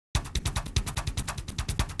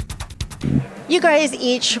You guys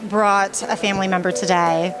each brought a family member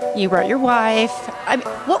today. You brought your wife.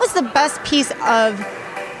 What was the best piece of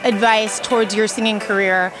advice towards your singing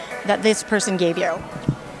career that this person gave you?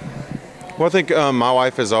 Well, I think my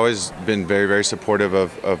wife has always been very, very supportive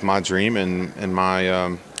of my dream and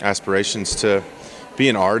my aspirations to be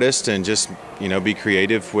an artist and just, be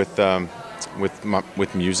creative with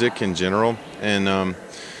music in general. And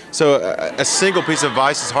so a single piece of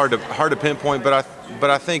advice is hard to pinpoint, but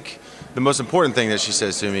I think the most important thing that she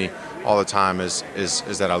says to me all the time is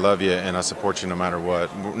that I love you and I support you no matter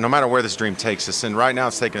what, no matter where this dream takes us. And right now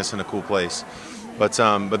it's taking us in a cool place. But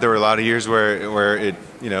there were a lot of years where it,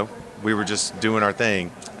 we were just doing our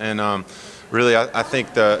thing. And really, I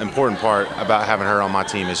think the important part about having her on my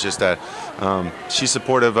team is just that she's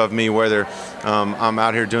supportive of me, whether I'm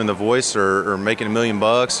out here doing The Voice or making $1 million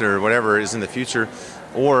or whatever is in the future,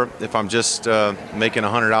 or if I'm just making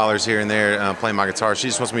 $100 here and there playing my guitar. She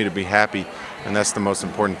just wants me to be happy, and that's the most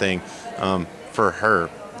important thing for her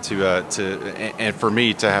and for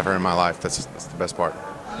me to have her in my life. That's the best part.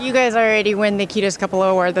 You guys already win the cutest couple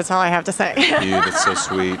award. That's all I have to say. That's so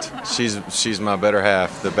sweet. She's my better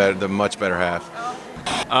half, the much better half.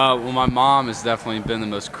 Well, my mom has definitely been the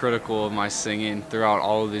most critical of my singing throughout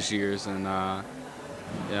all of these years, and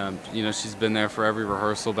she's been there for every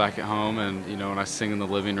rehearsal back at home, and when I sing in the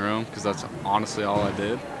living room, because that's honestly all I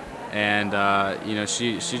did. And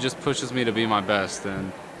she just pushes me to be my best,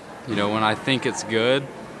 and when I think it's good,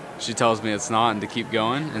 she tells me it's not and to keep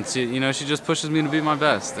going, and she just pushes me to be my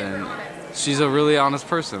best. And she's a really honest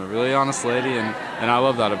person, a really honest lady, and I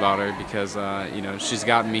love that about her because she's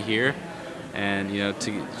gotten me here, and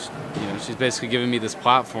she's basically given me this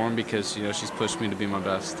platform because she's pushed me to be my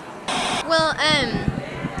best. Well,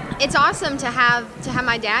 it's awesome to have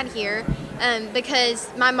my dad here because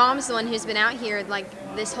my mom's the one who's been out here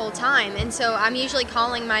like this whole time, and so I'm usually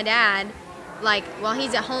calling my dad like while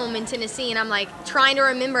he's at home in Tennessee, and I'm like trying to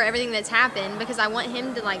remember everything that's happened because I want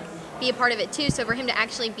him to like be a part of it too. So for him to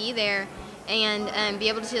actually be there and be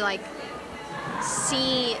able to like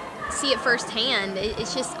see it firsthand,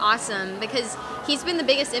 it's just awesome because he's been the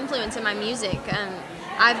biggest influence in my music.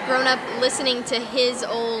 I've grown up listening to his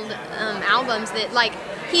old albums that like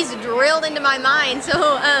he's drilled into my mind. So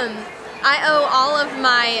I owe all of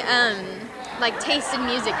my like taste in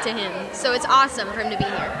music to him. So it's awesome for him to be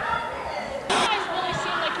here.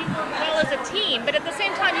 As a team, but at the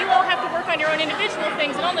same time you all have to work on your own individual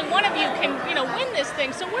things, and only one of you can win this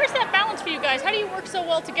thing. So where's that balance for you guys? How do you work so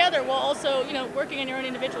well together while also working on your own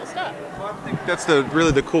individual stuff? Well, I think that's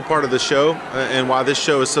really the cool part of the show, and why this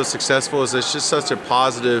show is so successful is it's just such a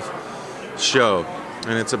positive show,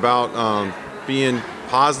 and it's about being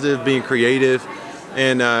positive, being creative,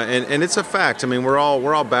 and it's a fact. I mean, we're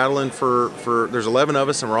all battling for there's 11 of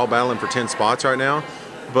us and we're all battling for 10 spots right now,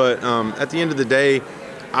 but at the end of the day,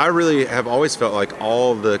 I really have always felt like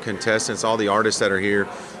all the contestants, all the artists that are here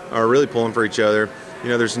are really pulling for each other.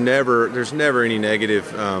 There's never any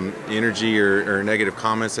negative energy or negative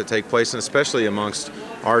comments that take place, and especially amongst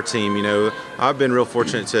our team. I've been real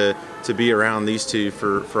fortunate to be around these two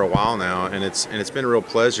for a while now, and it's been a real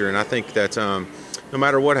pleasure. And I think that no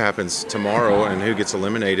matter what happens tomorrow and who gets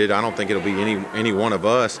eliminated, I don't think it'll be any one of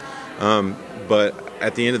us. But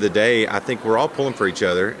at the end of the day, I think we're all pulling for each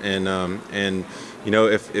other, and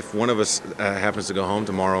if one of us happens to go home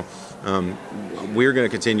tomorrow, we're going to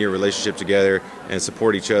continue a relationship together and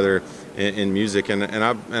support each other in music. And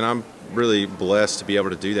I'm really blessed to be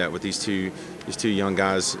able to do that with these two young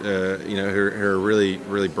guys, who are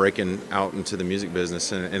really breaking out into the music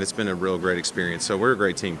business. And it's been a real great experience. So we're a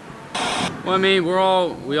great team. Well, I mean,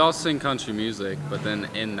 we all sing country music, but then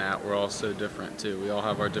in that we're all so different too. We all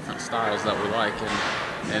have our different styles that we like,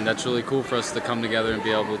 and that's really cool for us to come together and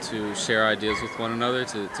be able to share ideas with one another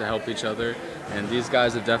to help each other. And these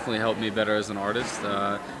guys have definitely helped me better as an artist.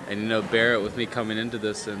 And Barrett, with me coming into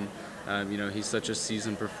this, and he's such a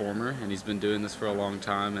seasoned performer, and he's been doing this for a long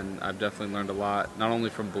time, and I've definitely learned a lot, not only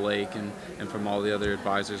from Blake and from all the other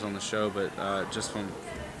advisors on the show, but just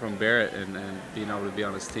from Barrett and being able to be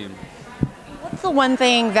on his team. What's the one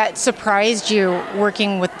thing that surprised you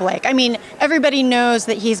working with Blake? I mean, everybody knows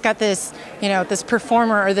that he's got this, this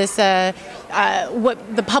performer or this,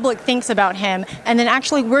 what the public thinks about him, and then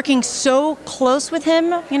actually working so close with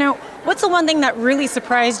him, what's the one thing that really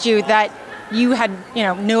surprised you that you had,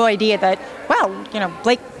 no idea that, wow,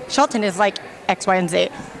 Blake Shelton is like X, Y, and Z?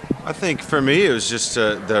 I think for me, it was just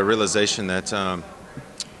the realization that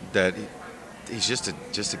that he's just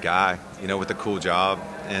a guy, with a cool job,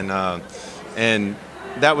 and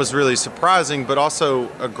that was really surprising, but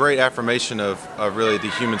also a great affirmation of really the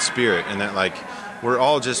human spirit, and that like we're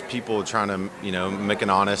all just people trying to, you know, make an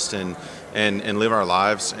honest and live our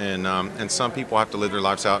lives. And some people have to live their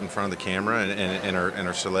lives out in front of the camera and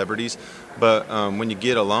are celebrities. But when you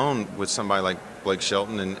get alone with somebody like Blake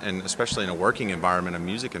Shelton, and especially in a working environment, a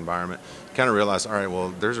music environment, you kind of realize, all right, well,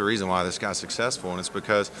 there's a reason why this guy's successful, and it's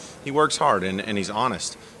because he works hard and he's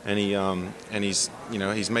honest, and he's, you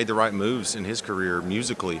know, he's made the right moves in his career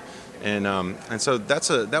musically. And so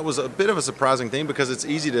that was a bit of a surprising thing, because it's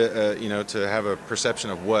easy to you know, to have a perception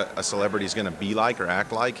of what a celebrity is going to be like or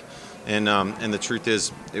act like, and the truth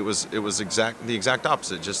is it was the exact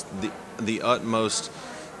opposite, just the utmost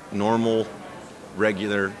normal,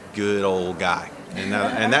 regular, good old guy,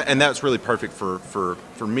 and that's really perfect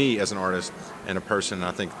for me as an artist and a person. And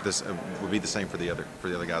I think this would be the same for the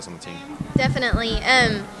other guys on the team. Definitely.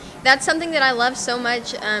 That's something that I love so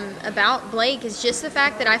much about Blake, is just the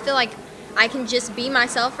fact that I feel like I can just be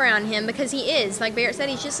myself around him, because he is, like Barrett said,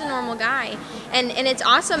 he's just a normal guy, and it's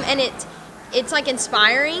awesome, and it's like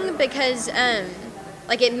inspiring, because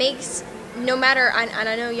like it makes, no matter, and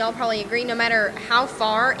I know y'all probably agree, no matter how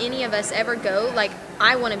far any of us ever go, like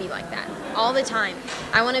I want to be like that all the time.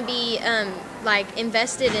 I want to be like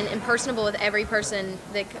invested and personable with every person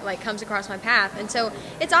that like comes across my path, and so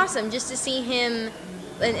it's awesome just to see him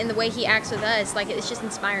and the way he acts with us. Like, it's just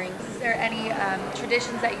inspiring. Is there any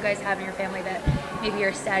traditions that you guys have in your family that maybe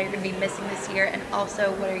you're sad you're going to be missing this year? And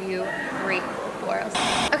also, what are you grateful for?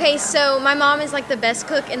 Okay, so my mom is like the best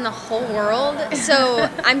cook in the whole world, so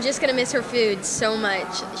I'm just going to miss her food so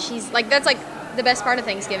much. She's like, that's like the best part of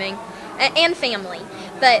Thanksgiving, and family,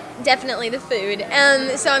 but definitely the food.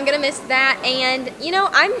 So I'm going to miss that, and you know,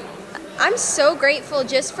 I'm so grateful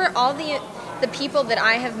just for all the people that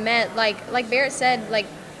I have met. Like Barrett said, like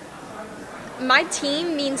my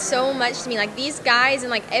team means so much to me. Like these guys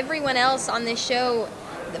and like everyone else on this show,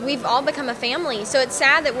 we've all become a family. So it's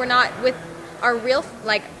sad that we're not with our real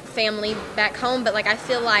like family back home, but like I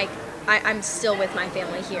feel like I'm still with my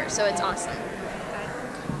family here. So it's awesome.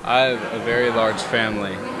 I have a very large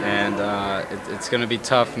family, and it's going to be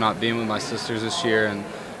tough not being with my sisters this year, and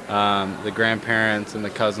the grandparents and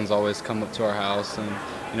the cousins always come up to our house, and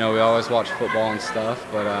you know, we always watch football and stuff,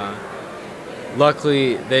 but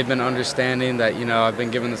luckily they've been understanding that, you know, I've been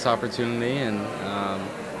given this opportunity, and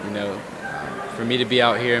you know, for me to be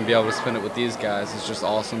out here and be able to spend it with these guys is just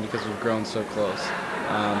awesome, because we've grown so close.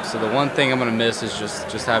 So the one thing I'm going to miss is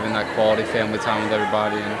just having that quality family time with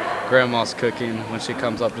everybody, and Grandma's cooking when she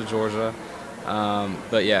comes up to Georgia.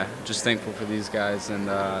 But yeah, just thankful for these guys, and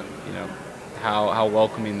you know, how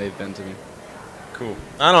welcoming they've been to me. Cool.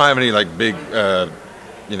 I don't have any like big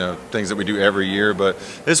you know, things that we do every year, but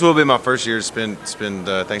this will be my first year to spend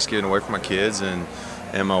Thanksgiving away from my kids and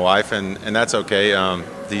my wife, and that's okay.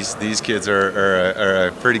 These kids are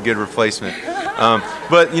a pretty good replacement.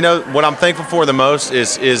 But you know, what I'm thankful for the most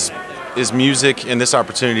is music, and this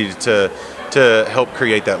opportunity to help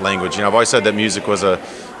create that language. You know, I've always said that music was a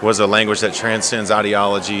language that transcends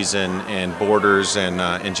ideologies and borders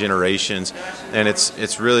and generations, and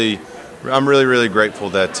I'm really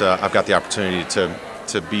grateful that I've got the opportunity to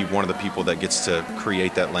be one of the people that gets to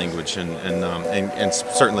create that language, and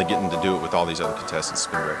certainly getting to do it with all these other contestants.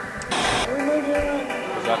 It's been great.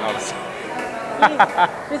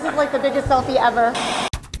 This is like the biggest selfie ever.